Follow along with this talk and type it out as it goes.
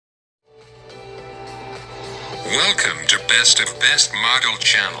Welcome to Best of Best Model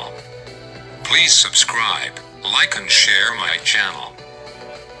channel. Please subscribe, like and share my channel.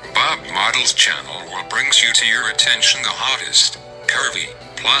 Bob Models channel will brings you to your attention the hottest, curvy,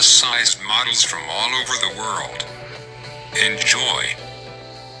 plus-sized models from all over the world. Enjoy.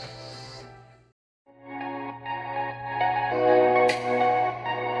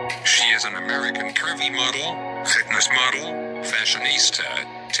 She is an American curvy model, fitness model, fashionista,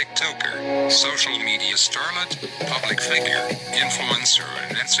 TikToker, social media starlet, public figure, influencer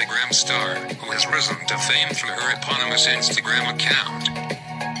and Instagram star who has risen to fame through her eponymous Instagram account.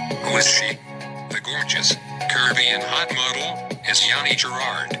 Who is she? The gorgeous, curvy and hot model is Yanni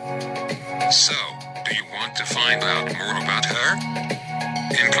Gerard. So, do you want to find out more about her?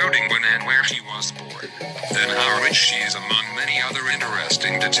 Including when and where she was born, then how rich she is among many other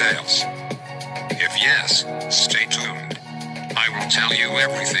interesting details. If yes, stay tuned. I will tell you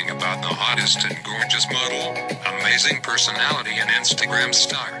everything about the hottest and gorgeous model, amazing personality and Instagram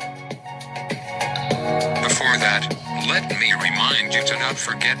star. Before that, let me remind you to not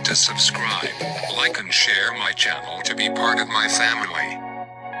forget to subscribe, like and share my channel to be part of my family.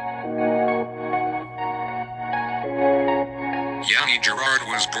 Yanni Gerard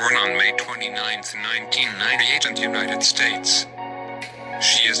was born on May 29, 1998 in the United States.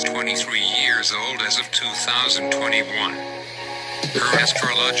 She is 23 years old as of 2021. Her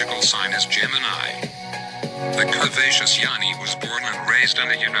astrological sign is Gemini. The curvaceous Yanni was born and raised in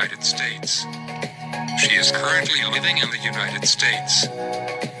the United States. She is currently living in the United States.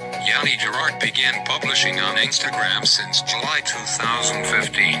 Yanni Gerard began publishing on Instagram since July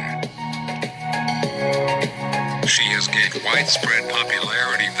 2015. She has gained widespread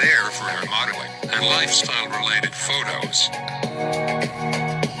popularity there for her modeling and lifestyle-related photos.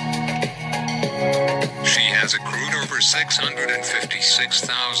 She has accrued over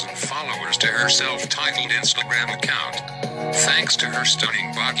 656,000 followers to her self-titled Instagram account, thanks to her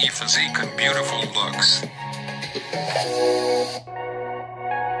stunning body physique and beautiful looks.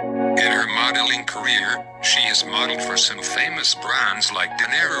 In her modeling career, she has modeled for some famous brands like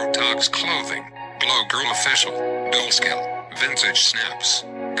Dinero Talks Clothing, Glow Girl Official, Dual-Scale, Vintage Snaps,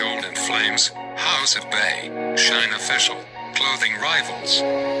 Golden Flames, House of Bay, Shine Official, Clothing Rivals,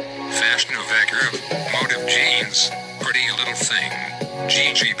 Fashion of Curve, Motive Jeans, Pretty Little Thing,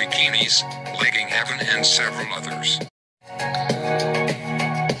 Jgm'S, Legging Heaven and several others.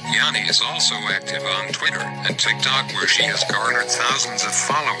 Yanni is also active on Twitter and TikTok where she has garnered thousands of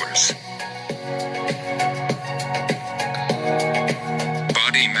followers.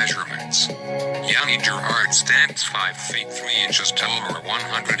 Body measurements. Yanni Gerard stands 5 feet 3 inches tall or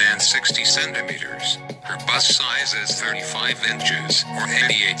 160 centimeters. Her bust size is 35 inches or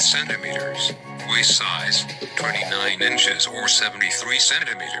 88 centimeters. Waist size, 29 inches or 73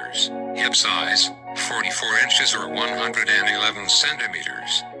 centimeters. Hip size, 44 inches or 111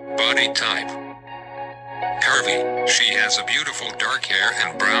 centimeters. Body type, curvy. She has a beautiful dark hair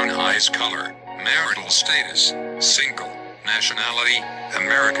and brown eyes color. Marital status, single. Nationality,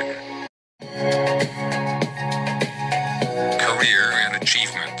 American. Career and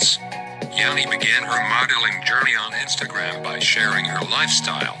achievements. Yanni began her modeling journey on Instagram by sharing her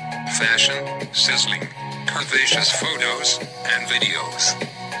lifestyle, fashion, sizzling, curvaceous photos, and videos.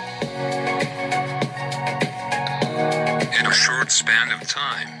 In a short span of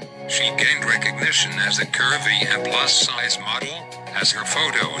time, she gained recognition as a curvy and plus-size model, as her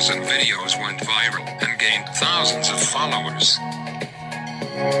photos and videos went viral and gained thousands of followers.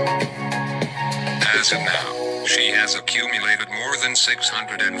 As of now, she has accumulated more than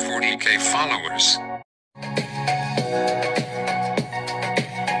 640,000 followers.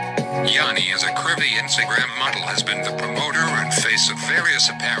 Yanni as a curvy Instagram model has been the promoter and face of various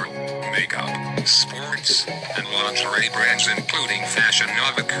apparel, makeup, sports, and lingerie brands including Fashion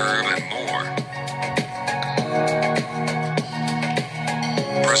Nova Curve and more.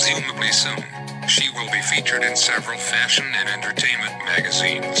 Presumably soon, she will be featured in several fashion and entertainment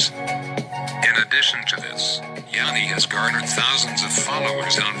magazines. In addition to this, Yanni has garnered thousands of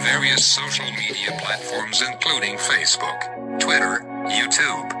followers on various social media platforms including Facebook, Twitter,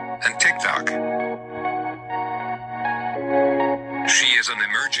 YouTube, and TikTok. She is an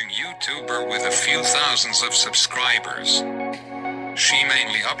emerging YouTuber with a few thousands of subscribers. She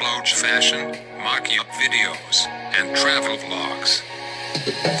mainly uploads fashion, mock-up videos, and travel vlogs.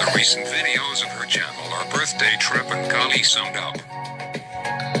 The recent videos of her channel are birthday trip and Kali summed up.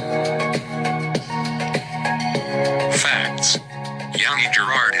 Facts. Yanni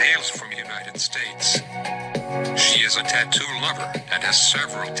Gerard hails from the United States. She is a tattoo lover and has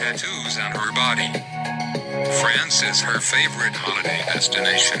several tattoos on her body. France is her favorite holiday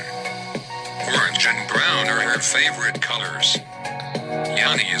destination. Orange and brown are her favorite colors.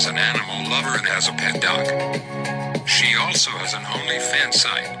 Yanni is an animal lover and has a pet dog. She also has an OnlyFans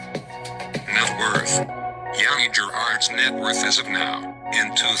site. Net worth. Yanni Gerard's net worth as of now,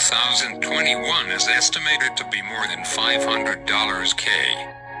 in 2021, is estimated to be more than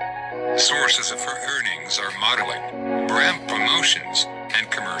 $500K. Sources of her earnings are modeling, brand promotions, and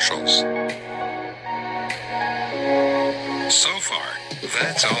commercials. So far,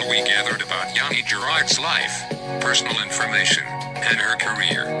 that's all we gathered about Yanni Gerard's life, personal information, and her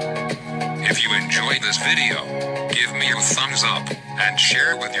career. If you enjoyed this video, give me a thumbs up, and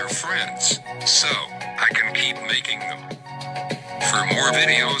share it with your friends, so I can keep making them. For more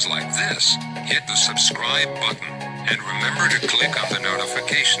videos like this, hit the subscribe button, and remember to click on the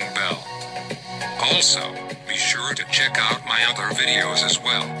notification bell. Also, be sure to check out my other videos as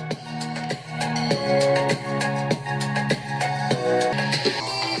well.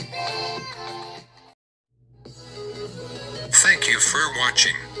 Thank you for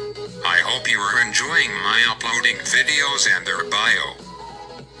watching. I hope you are enjoying my uploading videos and their bio.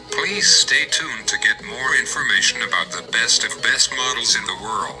 Please stay tuned to get more information about the best of best models in the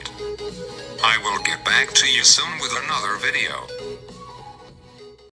world. I will get back to you soon with another video.